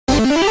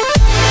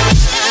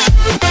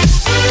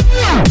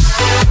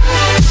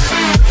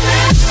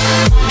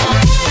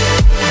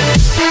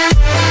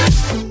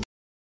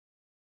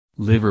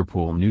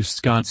Liverpool News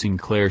Scott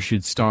Sinclair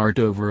should start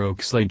over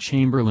Oxlade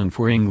Chamberlain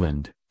for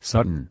England,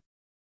 Sutton.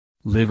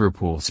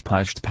 Liverpool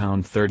splashed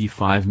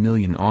 £35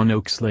 million on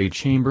Oxlade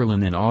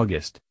Chamberlain in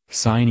August,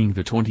 signing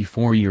the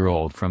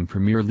 24-year-old from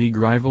Premier League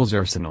rivals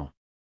Arsenal.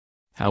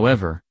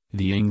 However,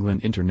 the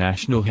England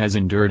international has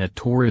endured a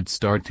torrid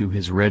start to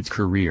his Reds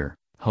career,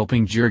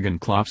 helping Jurgen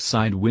Klopp's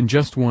side win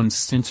just once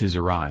since his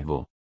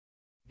arrival.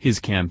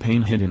 His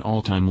campaign hit an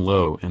all-time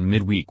low in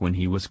midweek when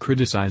he was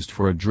criticised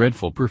for a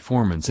dreadful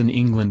performance in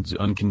England's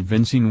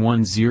unconvincing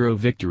 1-0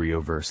 victory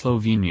over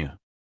Slovenia.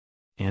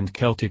 And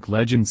Celtic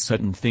legend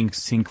Sutton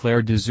thinks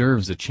Sinclair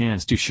deserves a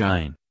chance to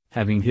shine,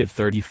 having hit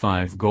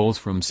 35 goals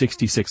from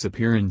 66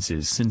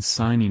 appearances since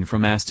signing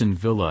from Aston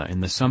Villa in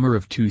the summer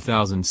of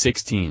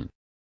 2016.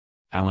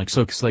 Alex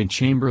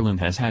Oxlade-Chamberlain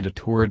has had a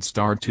torrid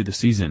start to the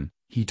season,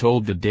 he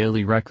told the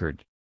Daily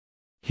Record.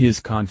 His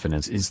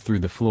confidence is through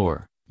the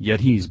floor, yet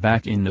he's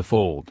back in the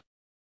fold.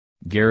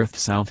 Gareth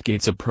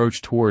Southgate's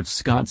approach towards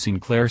Scott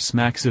Sinclair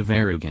smacks of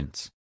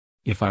arrogance.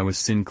 "If I was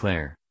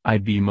Sinclair,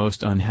 I'd be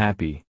most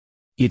unhappy.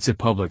 It's a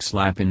public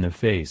slap in the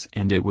face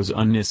and it was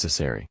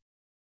unnecessary.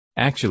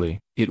 Actually,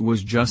 it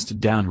was just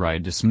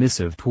downright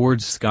dismissive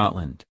towards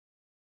Scotland.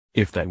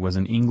 If that was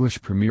an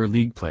English Premier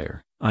League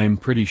player, I'm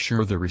pretty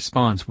sure the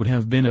response would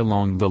have been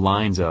along the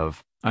lines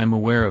of, 'I'm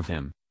aware of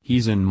him,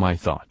 he's in my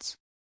thoughts.'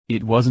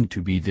 It wasn't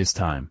to be this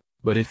time,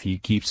 but if he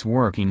keeps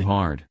working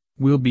hard,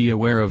 we'll be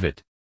aware of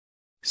it."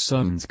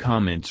 Sutton's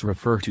comments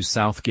refer to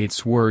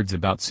Southgate's words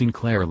about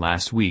Sinclair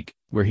last week,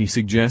 where he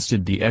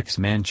suggested the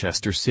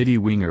ex-Manchester City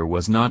winger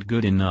was not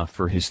good enough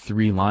for his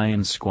Three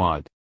Lions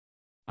squad.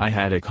 "I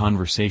had a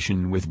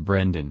conversation with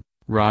Brendan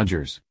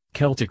Rodgers,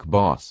 Celtic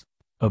boss,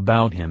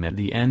 about him at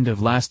the end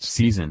of last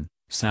season,"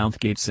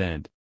 Southgate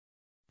said.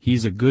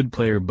 "He's a good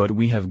player but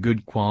we have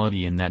good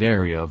quality in that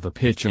area of the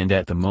pitch and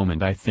at the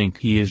moment I think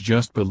he is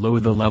just below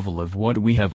the level of what we have